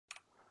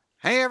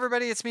Hey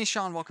everybody, it's me,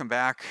 Sean. Welcome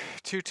back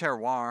to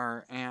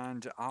Terroir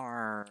and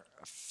our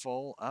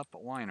full up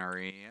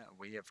winery.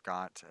 We have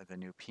got the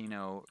new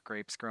Pinot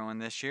grapes growing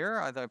this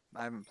year. I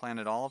haven't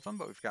planted all of them,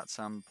 but we've got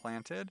some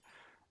planted.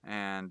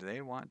 And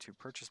they want to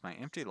purchase my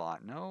empty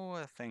lot.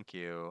 No, thank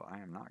you. I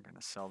am not going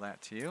to sell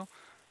that to you.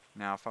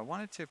 Now, if I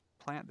wanted to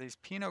plant these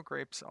Pinot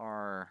grapes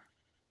are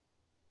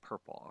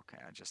purple. Okay,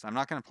 I'm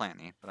not going to plant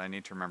any, but I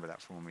need to remember that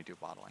for when we do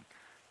bottling.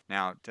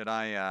 Now,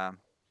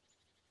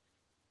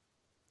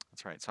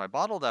 that's right. So I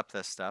bottled up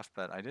this stuff,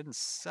 but I didn't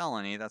sell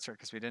any. That's right,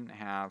 because we didn't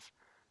have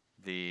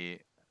the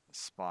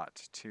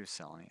spot to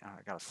sell any. Oh,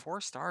 I got a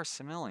 4-star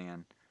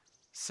Similian.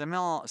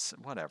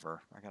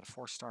 Whatever. I got a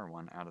 4-star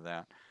one out of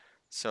that.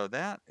 So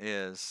that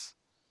is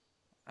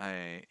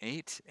a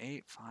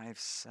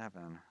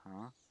 8857,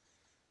 huh?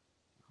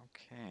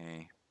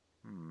 Okay.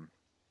 Hmm.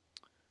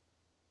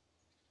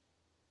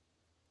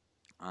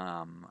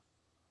 Um,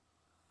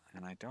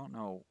 and I don't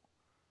know.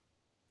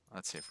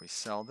 Let's see if we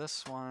sell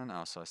this one.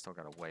 Oh, so I still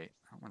gotta wait.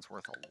 That one's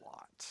worth a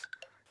lot.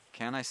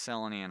 Can I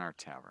sell any in our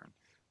tavern?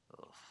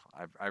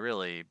 Ugh, I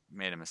really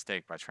made a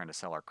mistake by trying to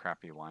sell our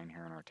crappy wine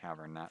here in our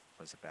tavern. That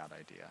was a bad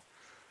idea.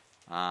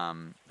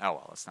 Oh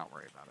well, let's not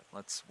worry about it.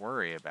 Let's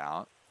worry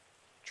about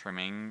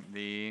trimming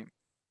the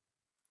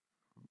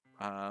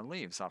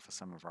leaves off of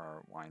some of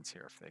our wines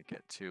here if they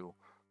get too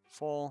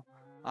full.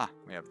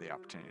 We have the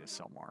opportunity to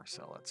sell more,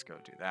 so let's go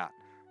do that.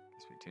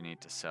 Because we do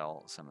need to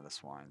sell some of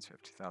this wine. So we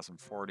have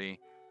 2040,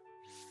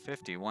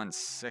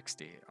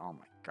 5160. Oh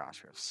my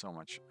gosh, we have so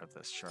much of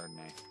this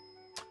Chardonnay.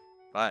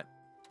 But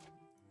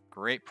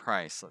great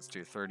price. Let's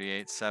do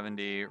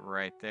 38.70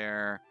 right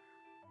there.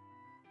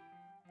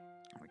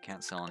 We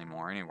can't sell any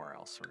more anywhere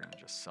else. We're going to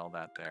just sell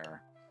that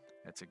there.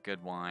 It's a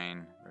good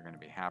wine. They're going to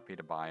be happy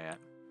to buy it.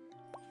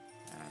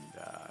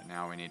 And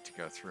now we need to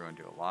go through and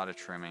do a lot of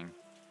trimming,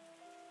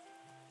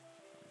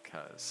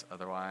 because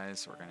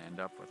otherwise we're going to end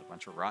up with a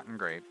bunch of rotten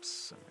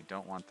grapes, and we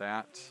don't want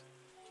that.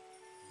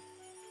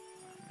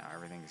 Now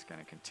everything is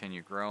going to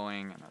continue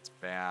growing, and that's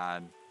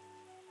bad.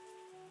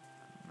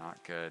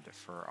 Not good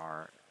for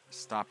our...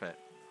 Stop it.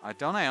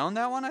 Don't I own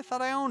that one? I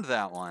thought I owned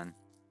that one.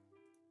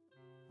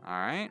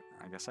 Alright,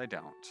 I guess I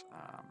don't.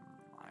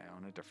 I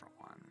own a different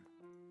one.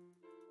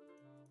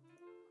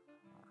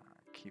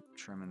 Keep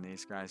trimming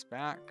these guys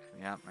back.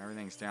 Yep,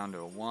 everything's down to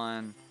a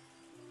 1.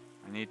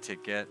 I need to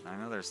get... I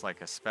know there's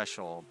like a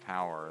special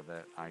power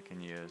that I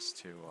can use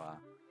to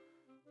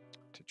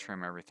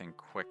trim everything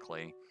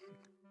quickly.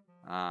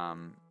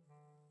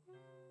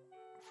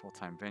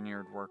 Full-time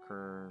vineyard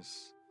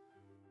workers.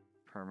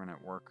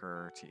 Permanent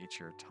worker to each of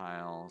your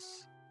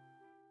tiles.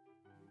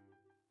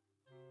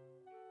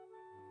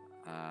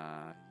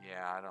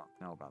 Yeah, I don't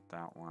know about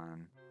that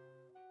one.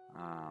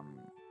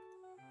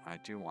 I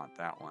do want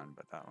that one,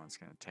 but that one's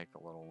going to take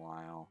a little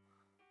while.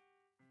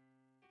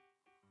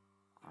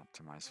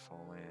 Optimize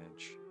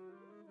foliage.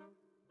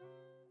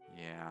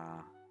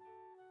 Yeah.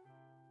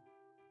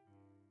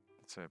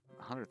 It's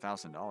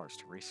 $100,000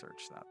 to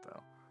research that,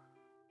 though.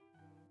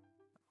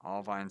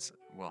 All vines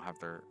will have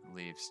their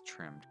leaves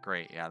trimmed.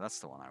 Great, yeah, that's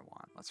the one I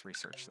want. Let's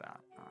research that.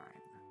 All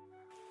right.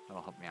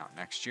 That'll help me out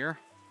next year.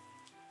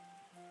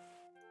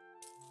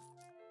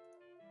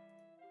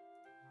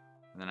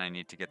 And then I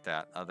need to get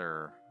that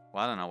other...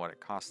 Well, I don't know what it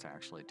costs to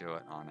actually do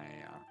it on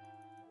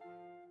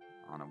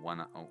a one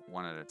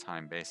at a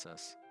time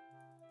basis.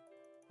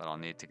 But I'll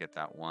need to get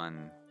that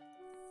one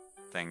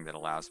thing that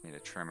allows me to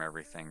trim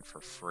everything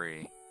for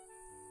free.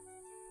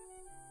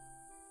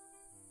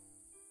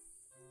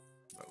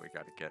 But we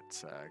got to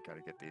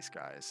get these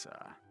guys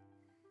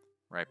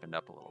ripened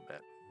up a little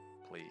bit,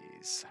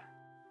 please.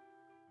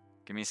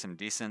 Give me some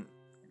decent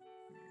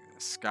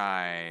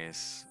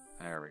skies.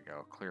 There we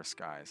go, clear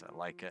skies. I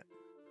like it.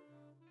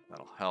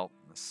 That'll help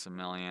the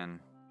Similian.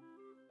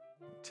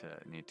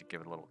 Need to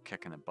give it a little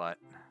kick in the butt.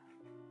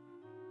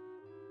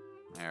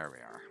 There we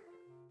are.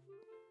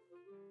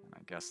 And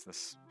I guess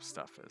this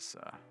stuff is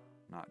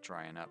not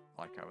drying up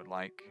like I would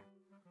like.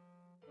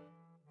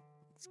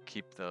 Let's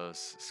keep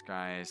those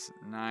skies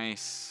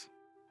nice.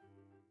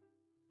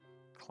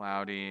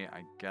 Cloudy,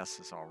 I guess,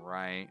 is all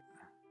right.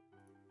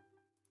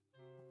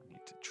 I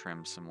need to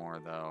trim some more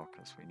though,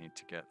 because we need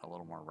to get a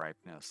little more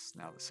ripeness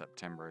now that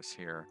September is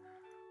here.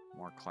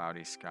 More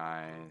cloudy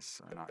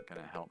skies are not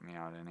going to help me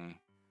out any.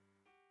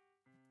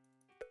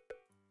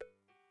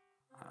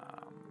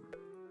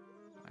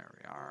 There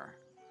we are.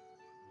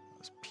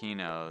 Those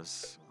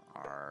Pinots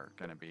are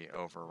going to be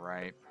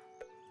overripe.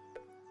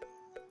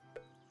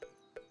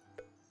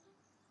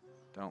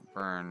 Don't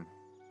burn.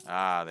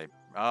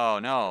 Oh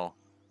no.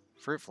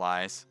 Fruit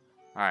flies.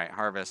 Alright,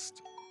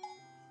 harvest.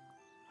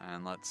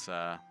 And let's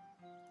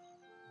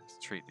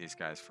treat these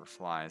guys for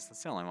flies.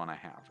 That's the only one I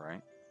have,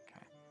 right?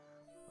 Okay.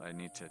 But I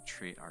need to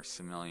treat our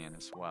Similian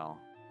as well.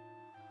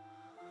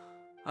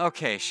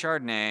 Okay,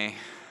 Chardonnay.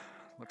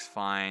 Looks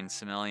fine.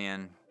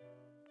 Similian.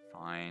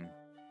 Fine.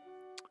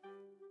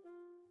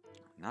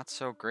 Not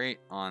so great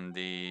on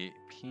the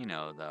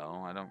Pinot,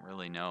 though. I don't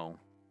really know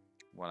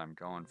what I'm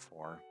going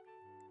for.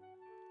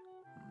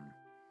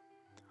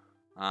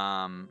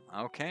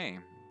 Okay.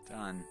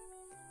 Done.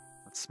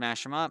 Let's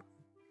smash them up.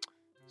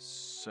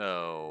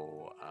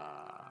 So,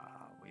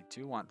 we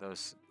do want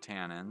those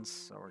tannins,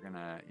 so we're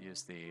gonna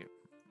use the,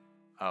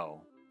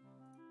 oh,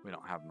 we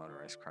don't have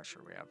motorized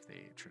crusher, we have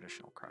the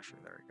traditional crusher,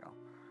 there we go.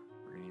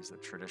 We're gonna use the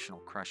traditional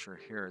crusher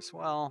here as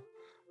well.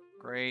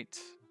 Great.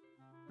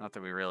 Not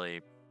that we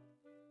really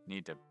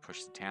need to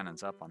push the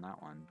tannins up on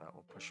that one, but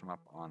we'll push them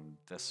up on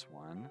this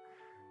one.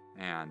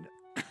 And,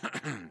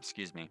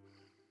 excuse me.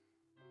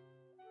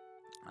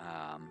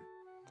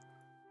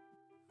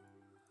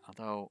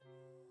 Although,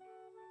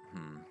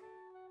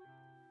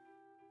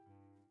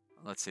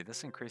 let's see,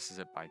 this increases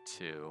it by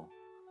 2.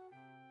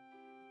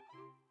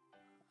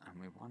 And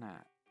we want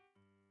to...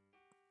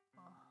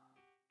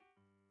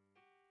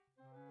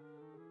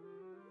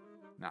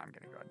 No, I'm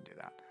going to go ahead and do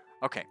that.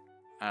 Okay.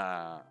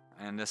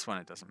 And this one,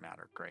 it doesn't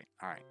matter. Great.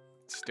 All right.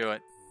 Let's do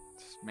it.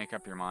 Just make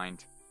up your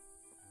mind.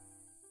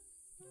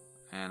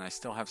 And I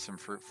still have some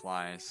fruit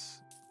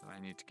flies that I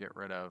need to get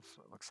rid of.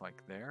 It looks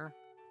like there.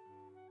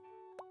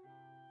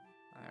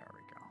 There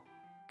we go.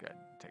 Good.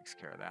 Takes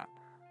care of that.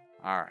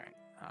 All right.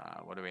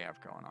 What do we have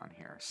going on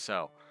here?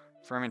 So,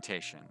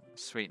 fermentation,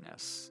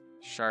 sweetness,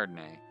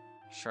 Chardonnay.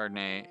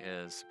 Chardonnay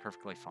is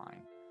perfectly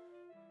fine.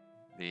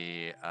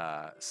 The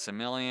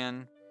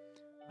Semillon.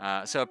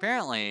 So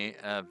apparently,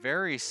 a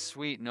very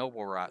sweet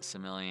noble rot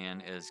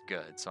Semillon is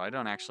good. So I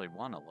don't actually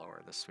want to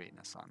lower the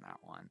sweetness on that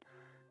one.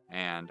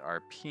 And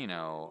our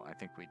Pinot, I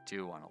think we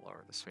do want to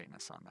lower the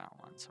sweetness on that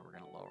one. So we're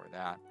going to lower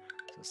that.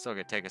 So it's still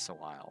going to take us a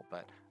while.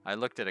 But I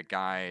looked at a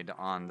guide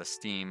on the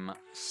Steam,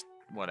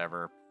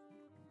 whatever,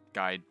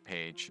 guide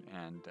page.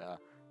 And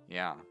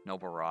yeah,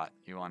 noble rot,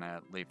 you want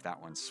to leave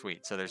that one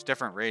sweet. So there's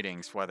different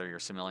ratings whether your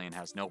Semillon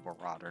has noble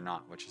rot or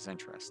not, which is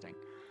interesting.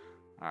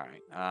 All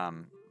right.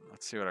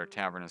 Let's see what our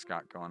tavern has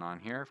got going on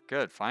here.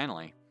 Good,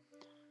 finally.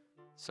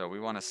 So we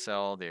want to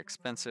sell the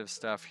expensive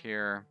stuff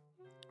here,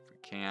 if we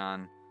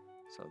can.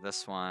 So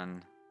this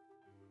one,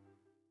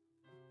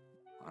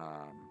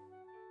 I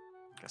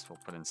guess we'll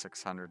put in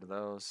 600 of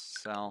those,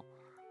 sell.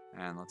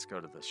 And let's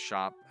go to the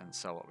shop and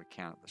sell what we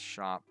can at the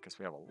shop, because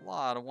we have a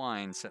lot of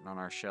wine sitting on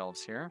our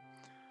shelves here.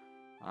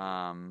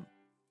 I'm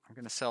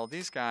going to sell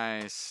these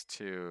guys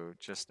to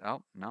just,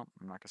 oh, no,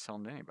 I'm not going to sell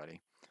them to anybody.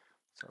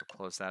 So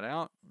close that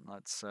out.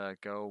 Let's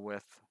go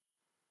with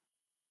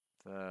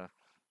the,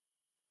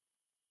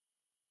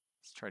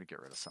 let's try to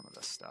get rid of some of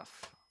this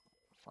stuff.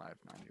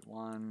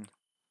 591.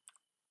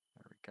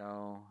 There we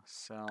go.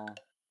 Sell.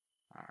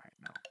 All right,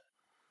 no.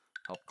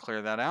 Help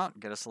clear that out,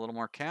 get us a little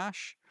more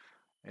cash.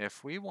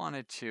 If we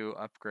wanted to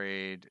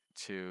upgrade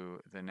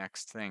to the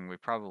next thing, we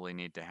probably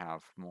need to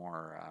have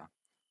more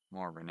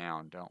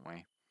renown, don't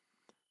we?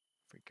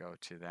 If we go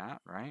to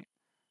that, right?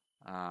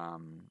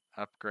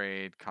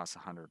 Upgrade costs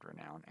 100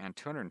 renown and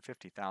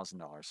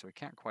 $250,000, so we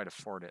can't quite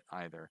afford it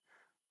either.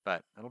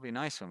 But it'll be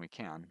nice when we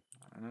can,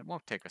 and it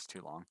won't take us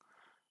too long.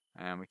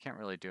 And we can't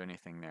really do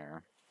anything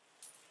there.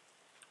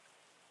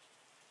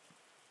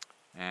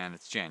 And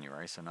it's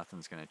January, so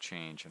nothing's going to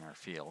change in our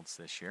fields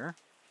this year.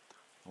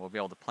 We'll be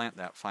able to plant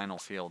that final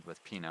field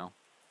with Pinot.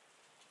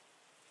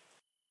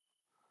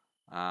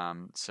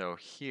 So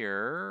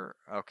here,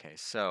 okay,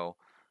 so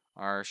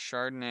our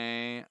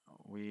Chardonnay,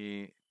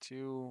 we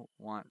do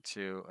want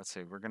to, let's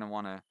see, we're going to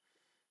want to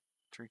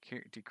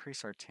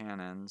decrease our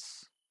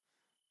tannins,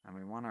 and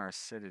we want our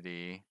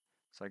acidity.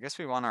 So I guess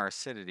we want our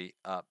acidity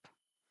up.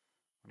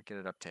 I'm going to get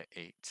it up to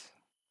 8.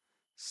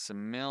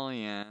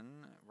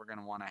 Semillon, we're going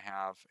to want to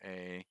have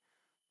a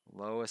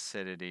low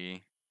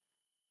acidity,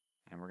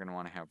 and we're going to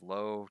want to have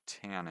low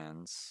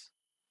tannins.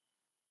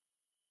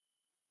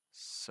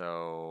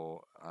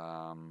 So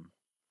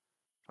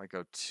if I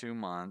go 2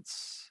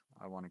 months,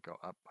 I want to go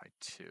up by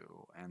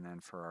 2. And then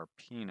for our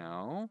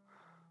Pinot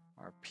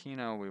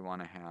we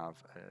want to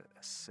have an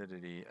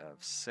acidity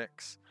of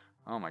 6.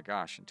 Oh my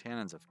gosh, and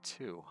tannins of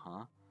 2,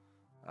 huh?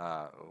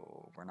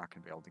 We're not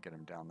going to be able to get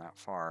them down that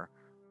far,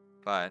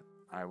 but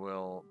I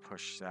will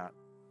push that.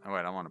 Oh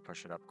wait, I want to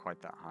push it up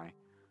quite that high.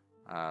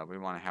 We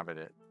want to have it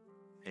at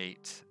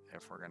 8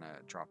 if we're going to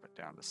drop it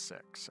down to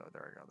 6. So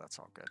there we go. That's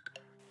all good.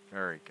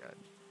 Very good.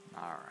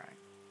 All right.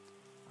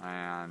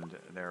 And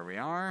there we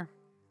are.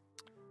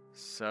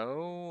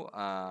 So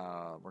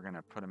we're going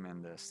to put them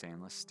into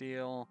stainless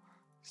steel,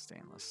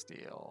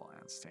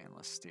 and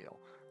stainless steel.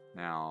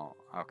 Now,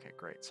 okay,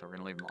 great. So we're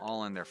going to leave them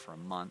all in there for a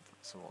month.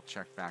 So we'll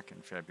check back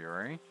in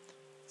February,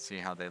 see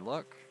how they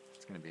look.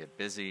 It's going to be a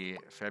busy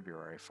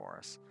February for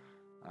us.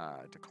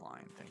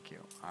 Decline, thank you.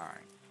 All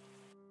right.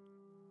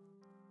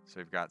 So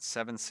we've got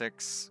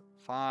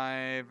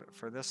 765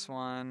 for this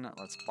one.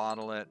 Let's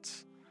bottle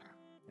it.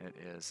 It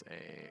is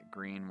a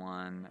green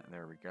one.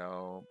 There we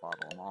go.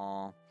 Bottle them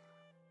all.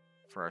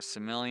 For our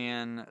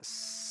Semillon,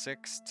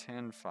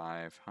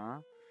 6105, huh?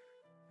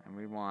 And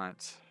we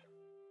want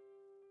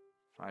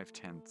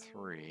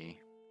 5103.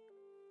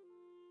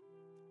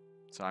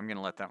 So I'm going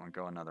to let that one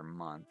go another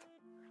month.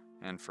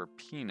 And for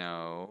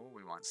Pinot,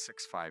 we want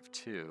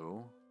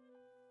 652.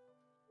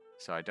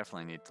 So I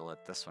definitely need to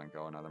let this one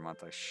go another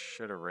month. I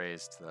should have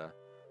raised the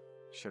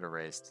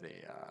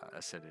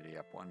acidity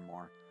up one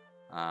more.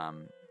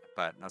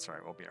 But that's all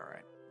right. We'll be all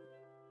right.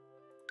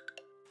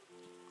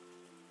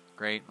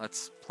 Great.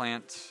 Let's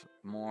plant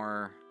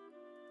more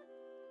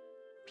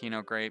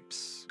Pinot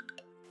grapes.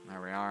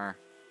 There we are.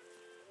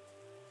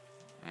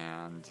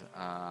 And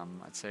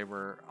I'd say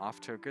we're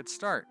off to a good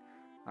start.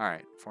 All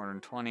right,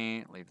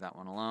 420, leave that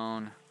one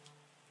alone.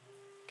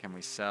 Can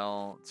we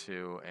sell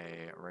to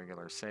a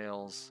regular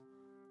sales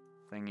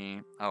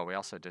thingy? Oh, we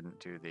also didn't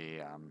do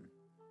the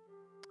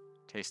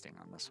tasting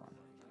on this one.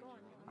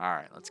 All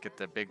right, let's get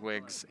the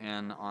bigwigs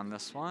in on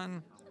this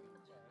one.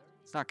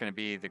 It's not going to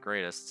be the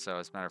greatest, so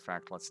as a matter of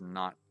fact, let's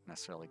not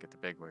necessarily get the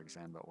bigwigs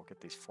in, but we'll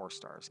get these 4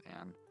 stars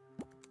in.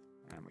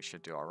 And we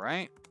should do all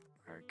right.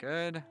 Very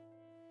good.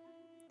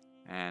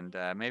 And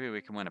maybe we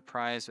can win a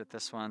prize with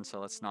this one, so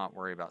let's not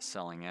worry about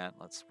selling it.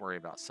 Let's worry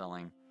about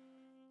selling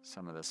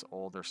some of this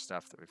older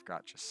stuff that we've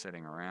got just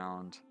sitting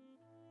around.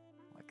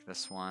 Like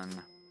this one.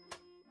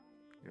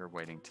 You're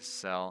waiting to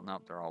sell.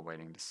 Nope, they're all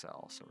waiting to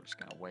sell, so we're just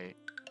going to wait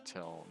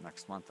till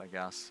next month, I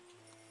guess.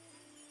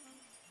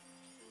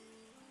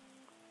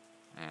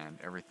 And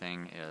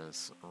everything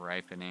is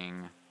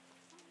ripening.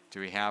 Do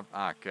we have...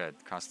 Ah, good.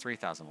 Cost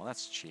 3,000. Well,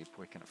 that's cheap.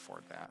 We can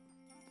afford that.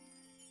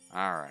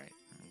 All right.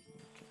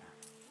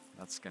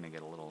 That's going to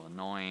get a little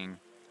annoying.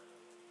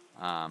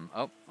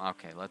 Oh,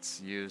 okay.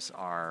 Let's use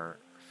our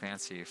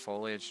fancy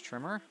foliage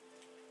trimmer.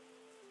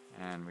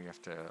 And we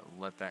have to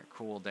let that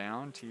cool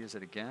down to use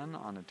it again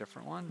on a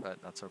different one,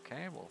 but that's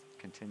okay. We'll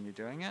continue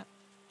doing it.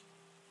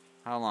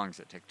 How long does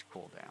it take to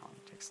cool down?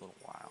 It takes a little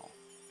while.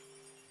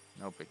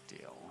 No big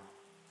deal.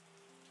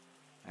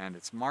 And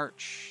it's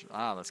March.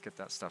 Let's get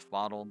that stuff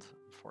bottled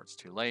before it's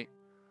too late.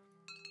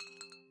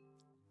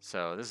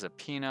 So this is a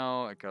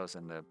Pinot. It goes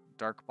in the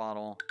dark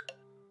bottle.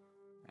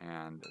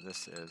 And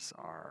this is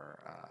our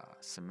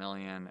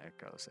Semillon. It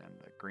goes in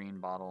the green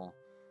bottle.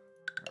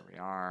 There we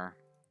are.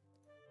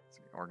 Let's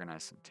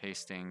organize some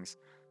tastings.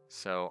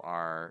 So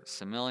our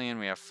Semillon,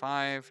 we have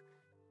 5,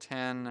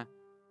 10,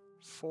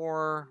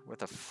 4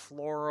 with a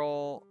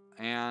floral.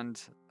 And,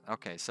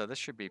 okay, so this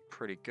should be a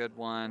pretty good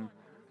one.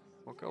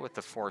 We'll go with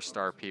the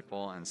 4-star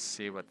people and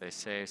see what they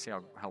say. See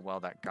how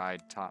well that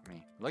guide taught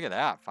me. Look at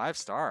that, 5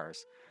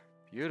 stars.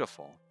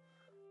 Beautiful.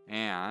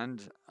 And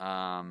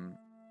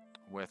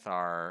with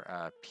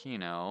our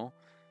Pinot,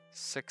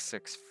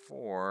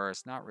 664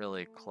 is not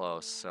really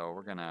close, so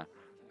we're going to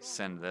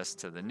send this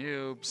to the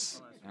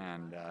noobs,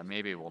 and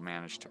maybe we'll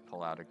manage to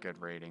pull out a good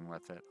rating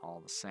with it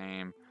all the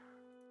same.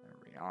 There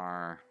we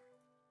are.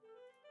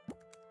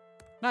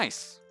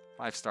 Nice.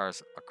 5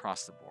 stars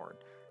across the board.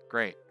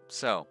 Great.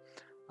 So,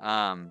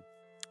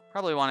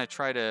 probably want to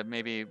try to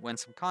maybe win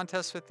some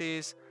contests with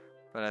these,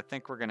 but I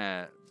think we're going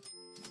to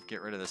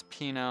get rid of this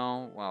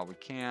Pinot while we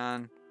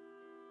can.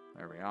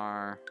 There we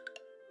are.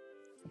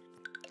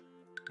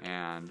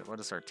 And what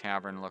does our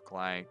tavern look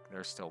like?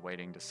 They're still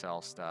waiting to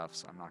sell stuff,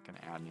 so I'm not going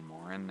to add any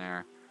more in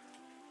there.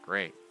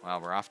 Great.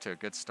 Well, we're off to a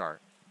good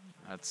start.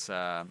 Let's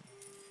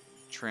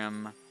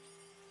trim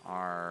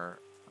our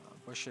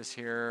bushes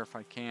here if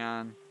I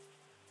can.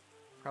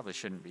 Probably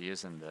shouldn't be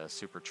using the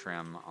super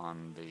trim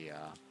on the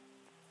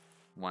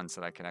ones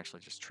that I could actually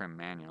just trim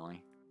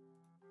manually.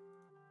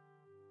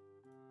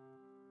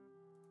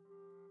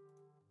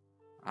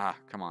 Ah,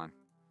 come on.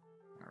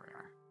 There we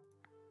are.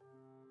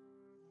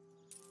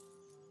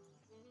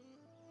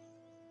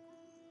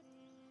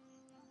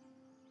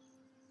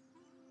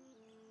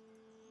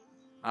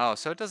 Oh,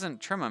 so it doesn't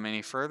trim them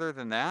any further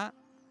than that?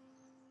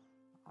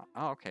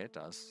 Oh, okay, it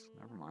does.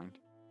 Never mind.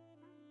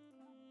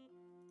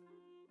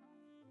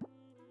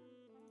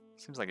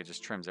 Seems like it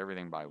just trims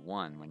everything by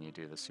 1 when you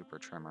do the super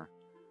trimmer.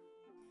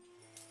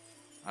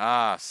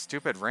 Ah,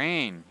 stupid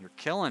rain. You're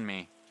killing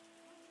me.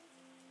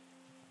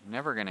 I'm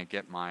never going to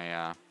get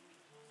my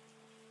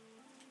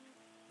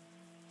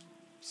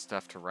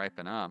stuff to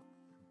ripen up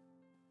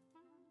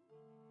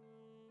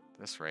at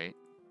this rate.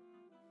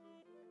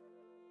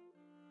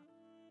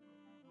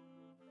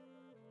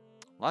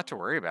 A lot to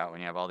worry about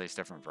when you have all these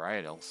different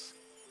varietals.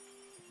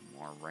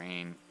 More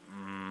rain.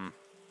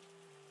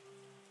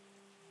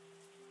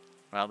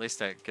 Well, at least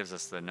that gives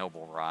us the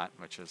noble rot,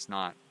 which is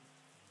not,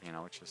 you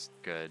know, which is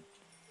good,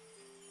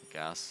 I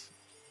guess.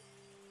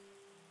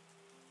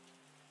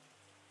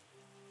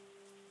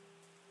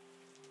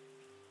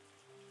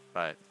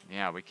 But,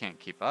 yeah, we can't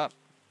keep up.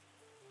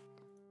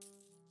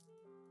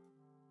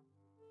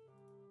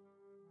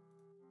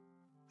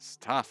 It's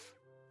tough.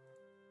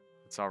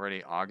 It's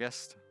already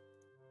August.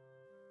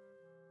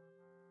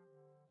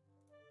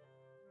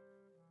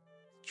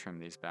 Trim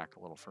these back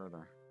a little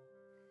further.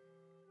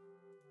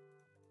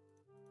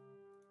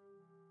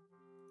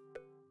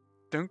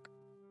 Dunk.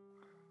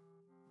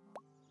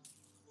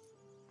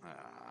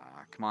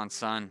 Come on,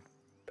 sun.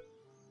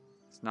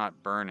 Let's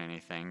not burn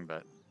anything,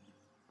 but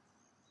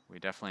we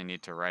definitely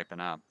need to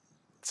ripen up.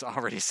 It's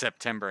already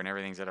September and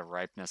everything's at a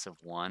ripeness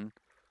of 1.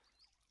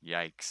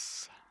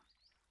 Yikes.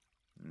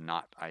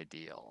 Not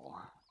ideal.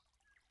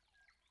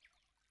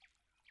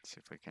 Let's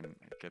see if we can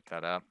get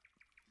that up.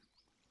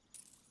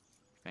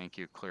 Thank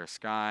you, clear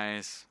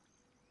skies.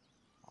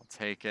 I'll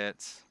take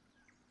it.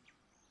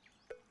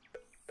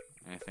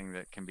 anything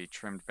that can be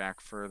trimmed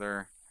back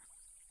further?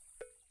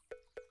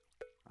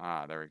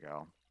 Ah, there we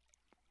go.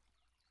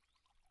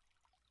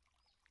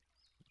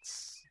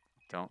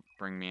 Don't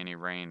bring me any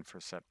rain for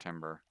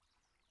September.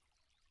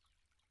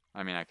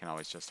 I mean, I can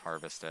always just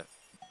harvest it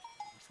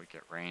if we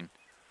get rain.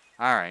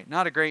 All right,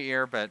 not a great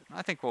year, but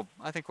I think we'll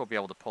be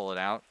able to pull it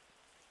out.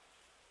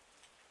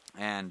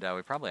 And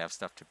we probably have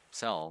stuff to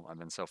sell. I've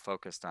been so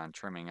focused on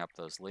trimming up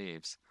those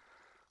leaves.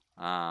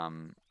 Got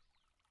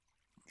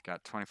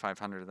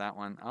 2,500 of that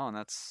one. Oh, and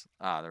that's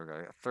there we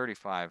go.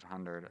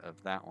 3,500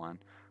 of that one.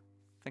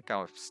 I think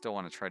I still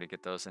want to try to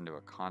get those into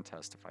a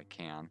contest if I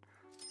can.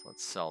 So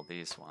let's sell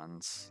these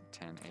ones.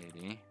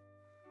 1080. There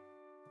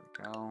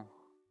we go.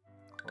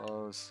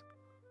 Close.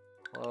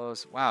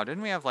 Close. Wow,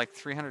 didn't we have like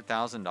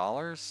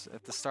 $300,000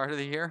 at the start of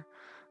the year?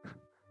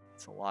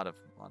 It's a lot of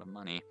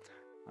money.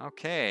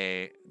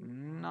 Okay,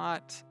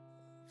 not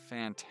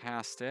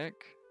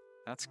fantastic.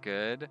 That's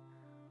good.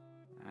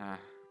 All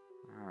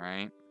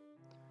right.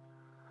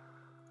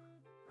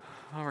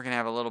 Well, we're gonna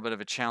have a little bit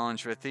of a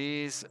challenge with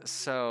these.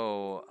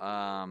 So,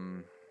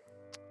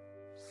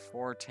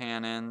 4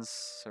 tannins,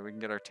 so we can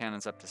get our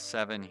tannins up to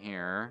 7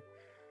 here.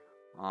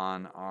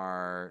 On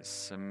our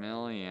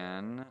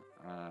Semillion,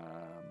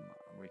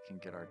 we can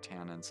get our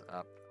tannins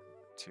up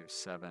to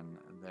 7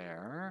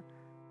 there.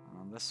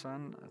 On this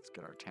one, let's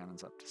get our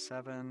tannins up to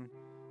 7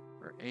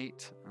 or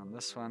 8. On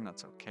this one,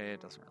 that's okay.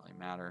 It doesn't really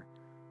matter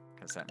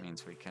because that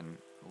means we can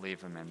leave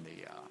them in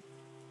the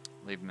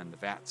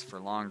vats for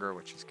longer,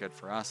 which is good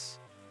for us.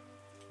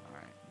 All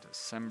right,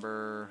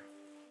 December.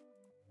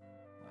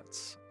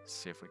 Let's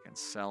see if we can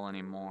sell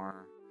any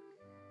more.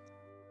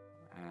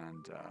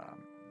 And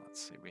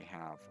let's see, we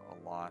have a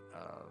lot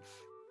of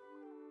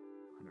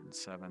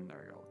 107.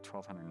 There we go,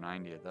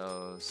 1,290 of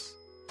those.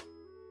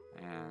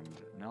 And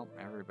nope,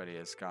 everybody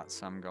has got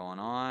some going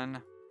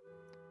on.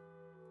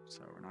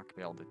 So we're not going to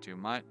be able to do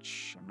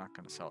much. I'm not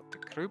going to sell it to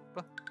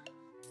Krupp.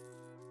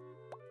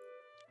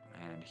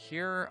 And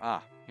here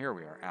we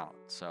are out.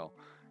 So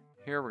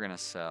here we're going to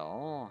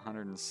sell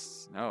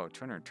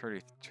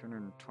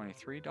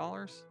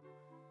 $223.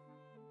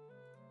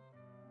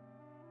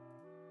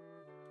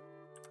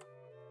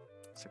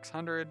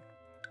 600.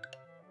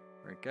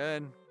 Very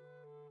good.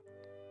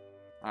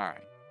 All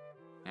right.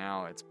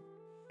 Now it's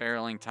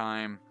barreling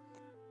time.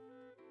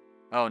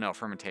 Oh no,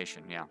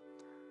 fermentation, yeah.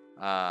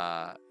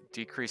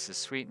 Decreases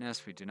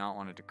sweetness. We do not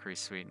want to decrease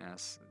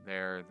sweetness.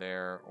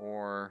 There,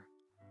 or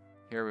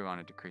here we want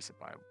to decrease it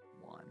by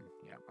 1.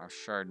 Yeah, our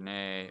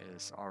Chardonnay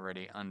is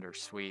already under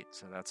sweet,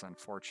 so that's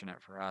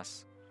unfortunate for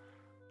us.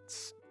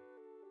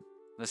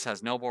 This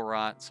has noble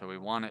rot, so we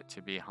want it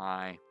to be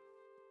high.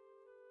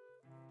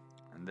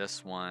 And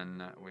this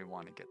one, we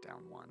want to get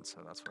down 1,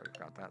 so that's why we've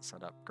got that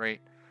set up. Great.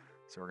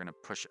 So we're going to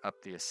push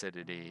up the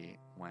acidity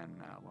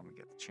when we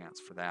get the chance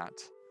for that.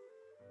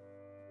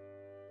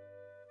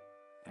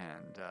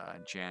 And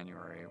in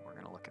January, we're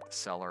going to look at the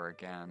cellar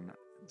again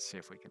and see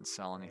if we can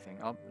sell anything.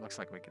 Oh, it looks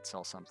like we could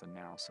sell something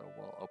now, so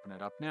we'll open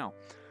it up now.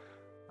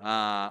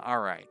 All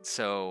right,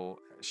 so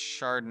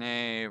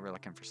Chardonnay, we're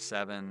looking for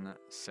 7,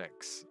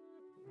 6,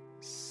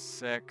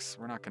 6.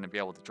 We're not going to be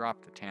able to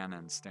drop the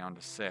tannins down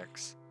to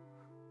 6.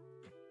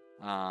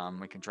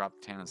 We can drop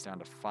the tannins down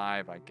to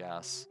 5, I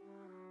guess,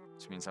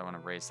 which means I want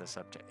to raise this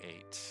up to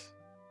 8.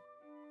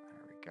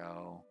 There we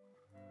go.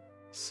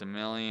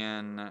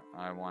 Semillion,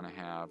 I want to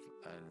have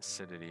an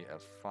acidity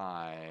of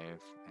 5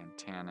 and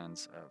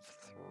tannins of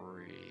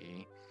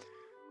 3.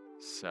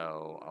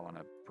 So I want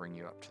to bring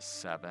you up to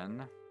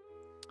 7.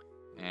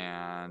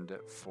 And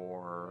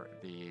for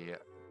the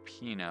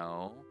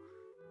Pinot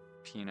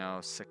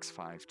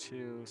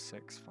 652,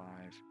 65.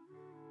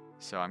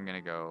 So I'm going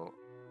to go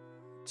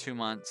 2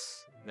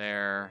 months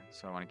there.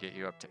 So I want to get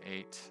you up to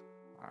 8.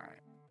 All right.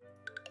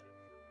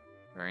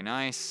 Very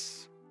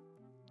nice.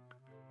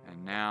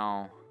 And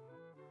now,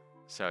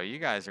 so you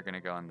guys are going to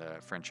go in the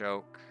French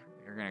oak.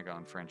 You're going to go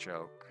in French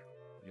oak.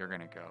 You're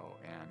going to go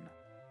in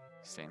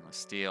stainless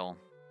steel.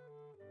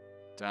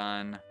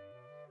 Done.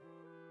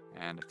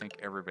 And I think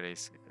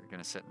everybody's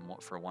going to sit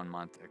for 1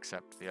 month,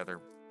 except the other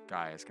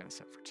guy is going to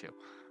sit for 2.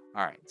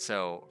 All right.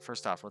 So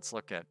first off, let's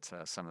look at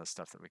some of the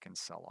stuff that we can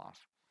sell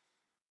off.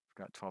 We've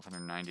got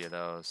 1,290 of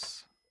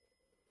those.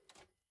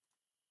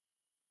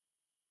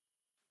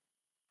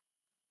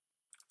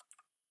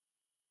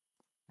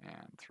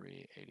 And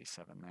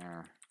 387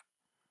 there.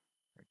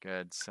 Very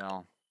good.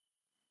 Sell.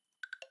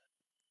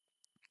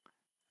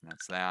 And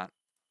that's that.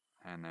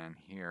 And then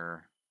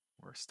here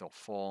we're still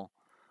full.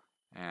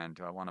 And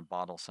do I want to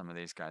bottle some of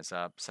these guys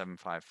up?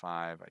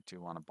 755. I do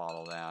want to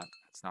bottle that.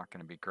 It's not going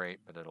to be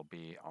great, but it'll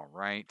be all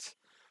right.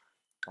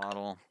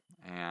 Bottle.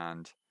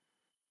 And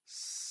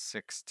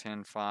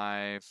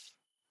 6105.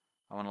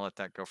 I want to let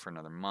that go for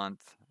another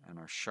month. And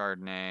our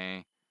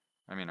Chardonnay,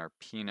 our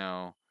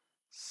Pinot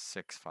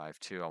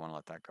 652. I want to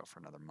let that go for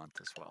another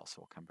month as well. So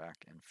we'll come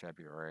back in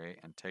February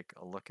and take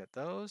a look at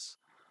those.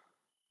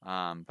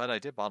 But I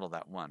did bottle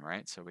that one,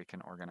 right? So we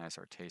can organize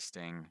our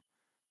tasting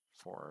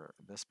for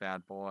this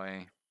bad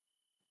boy.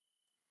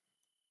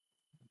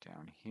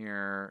 Down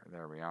here,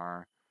 there we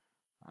are.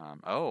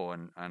 Oh,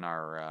 and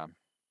our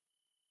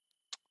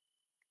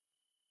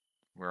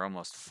we're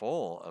almost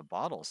full of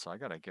bottles, so I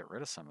got to get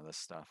rid of some of this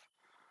stuff.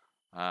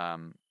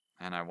 And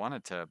I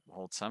wanted to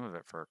hold some of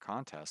it for a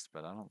contest,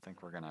 but I don't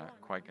think we're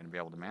quite gonna be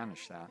able to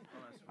manage that.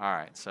 All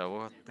right, so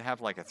we'll have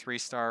like a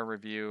 3-star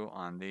review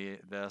on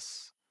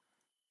this.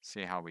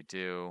 See how we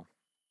do.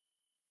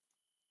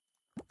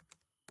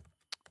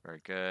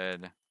 Very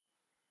good.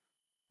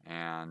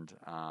 And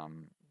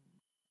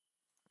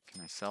can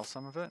I sell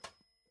some of it?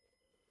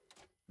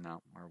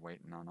 No, we're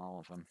waiting on all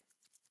of them.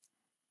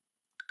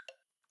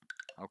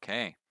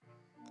 Okay.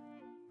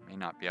 May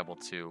not be able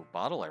to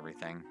bottle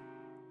everything,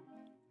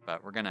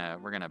 but we're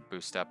gonna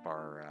boost up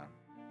our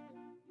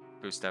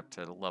boost up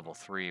to level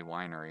 3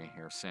 winery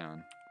here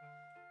soon.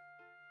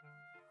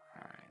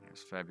 All right,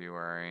 here's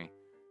February.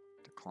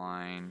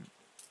 Decline.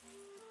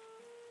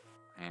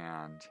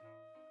 And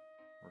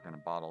we're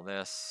gonna bottle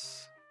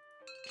this.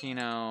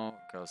 Pinot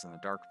goes in the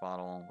dark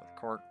bottle with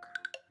cork.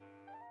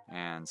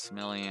 And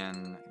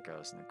Semillon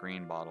goes in the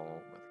green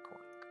bottle with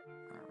cork.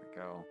 There we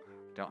go.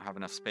 Don't have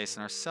enough space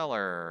in our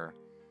cellar.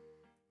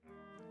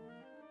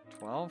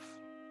 12,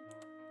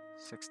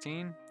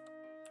 16,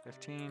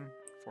 15,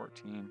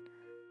 14.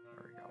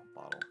 There we go,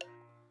 bottle.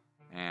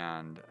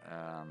 And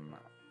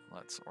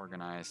let's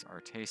organize our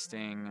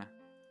tasting.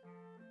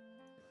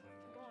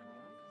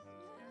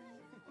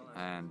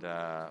 And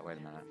wait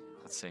a minute,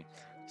 let's see.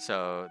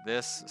 So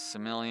this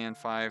Semillon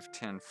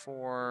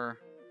 5-10-4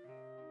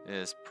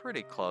 is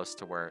pretty close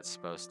to where it's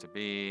supposed to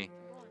be.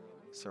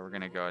 So we're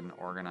gonna go ahead and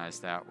organize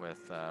that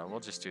with, we'll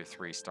just do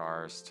 3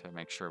 stars to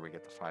make sure we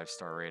get the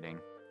 5-star rating.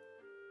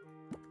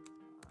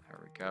 There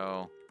we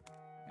go.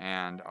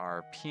 And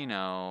our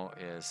Pinot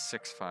is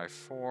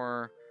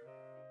 654,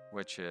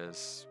 which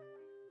is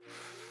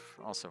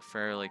also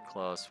fairly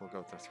close. We'll go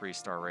with the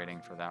 3-star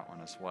rating for that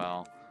one as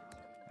well.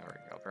 There we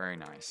go, very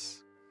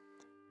nice.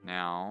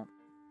 Now,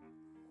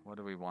 what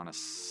do we want to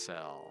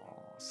sell?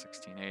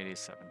 1680,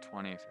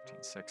 720,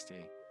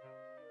 1560,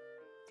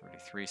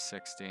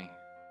 3360.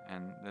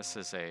 And this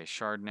is a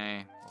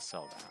Chardonnay. We'll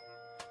sell that.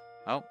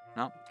 Oh,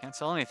 no, can't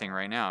sell anything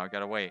right now. I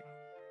gotta wait.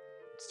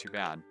 It's too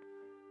bad.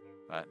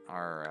 But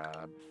our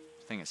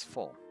thing is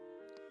full.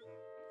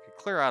 Could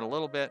clear out a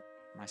little bit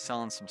by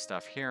selling some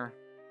stuff here.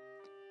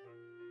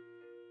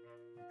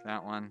 Like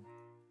that one.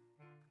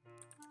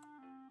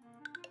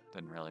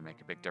 Didn't really make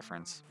a big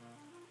difference.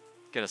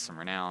 Get us some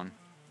renown.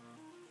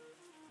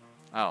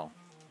 Oh,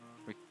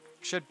 we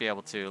should be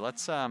able to.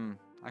 Let's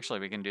actually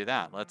we can do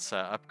that. Let's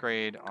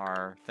upgrade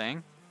our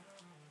thing,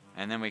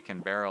 and then we can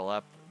barrel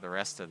up the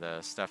rest of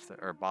the stuff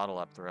or bottle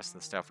up the rest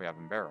of the stuff we have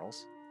in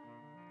barrels.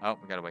 Oh,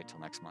 we gotta wait till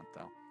next month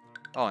though.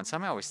 Oh, and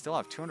somehow we still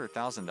have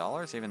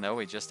 $200,000 even though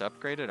we just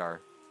upgraded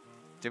our.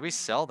 Did we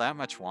sell that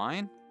much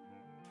wine?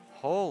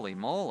 Holy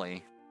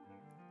moly!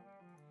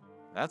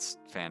 That's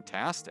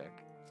fantastic.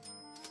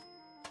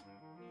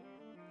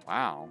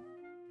 Wow.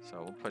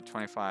 So we'll put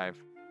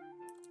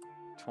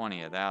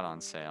 25.20 of that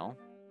on sale.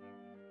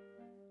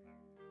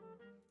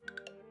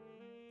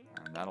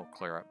 And that'll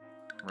clear up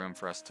room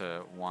for us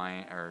to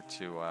wine or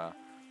to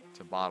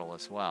bottle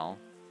as well.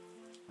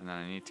 And then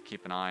I need to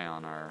keep an eye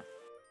on our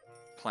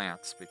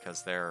plants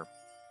because they're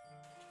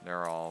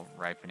all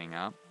ripening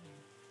up.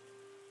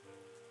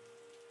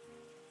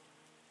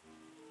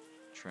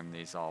 Trim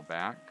these all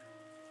back.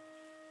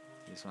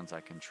 These ones I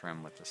can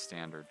trim with the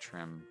standard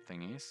trim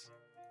thingies.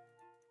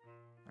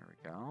 There we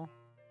go.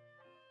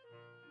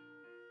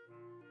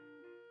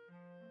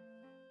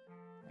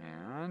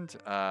 And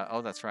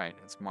oh, that's right.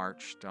 It's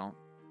March. Don't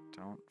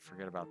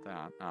forget about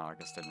that. Oh, I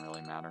guess it didn't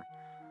really matter.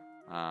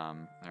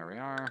 There we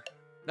are.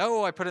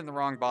 No, I put it in the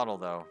wrong bottle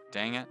though.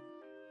 Dang it.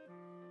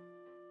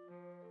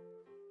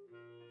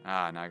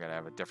 Ah, now I gotta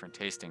have a different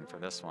tasting for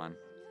this one.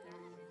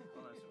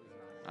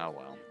 Oh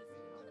well.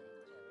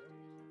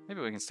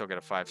 Maybe we can still get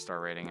a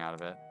 5-star rating out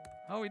of it.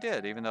 Oh, we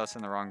did, even though it's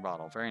in the wrong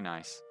bottle. Very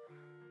nice.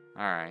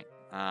 All right.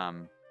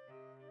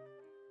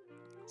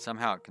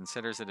 Somehow it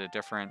considers it a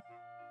different.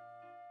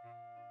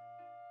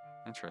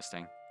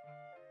 Interesting.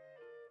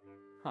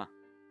 Huh.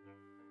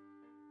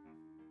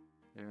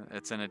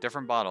 It's in a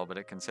different bottle, but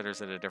it considers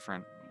it a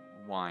different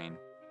wine.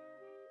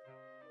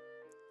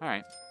 All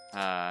right.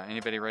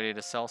 Anybody ready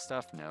to sell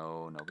stuff?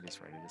 No, nobody's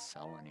ready to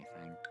sell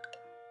anything.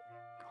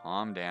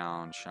 Calm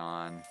down,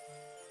 Sean.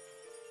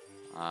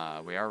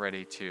 We are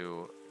ready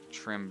to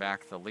trim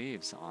back the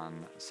leaves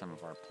on some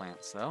of our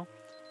plants, though.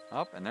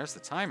 Oh, and there's the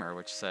timer,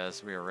 which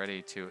says we are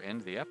ready to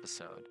end the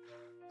episode.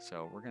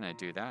 So we're going to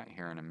do that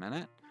here in a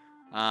minute.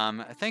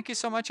 Thank you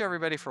so much,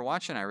 everybody, for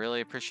watching. I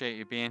really appreciate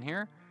you being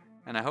here,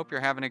 and I hope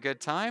you're having a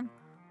good time.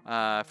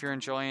 If you're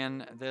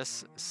enjoying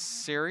this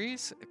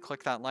series,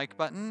 click that like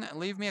button,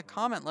 leave me a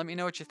comment, let me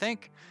know what you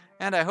think,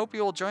 and I hope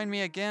you will join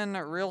me again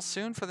real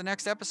soon for the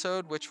next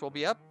episode, which will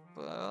be up,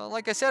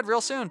 like I said,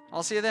 real soon.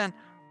 I'll see you then.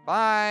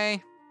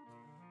 Bye!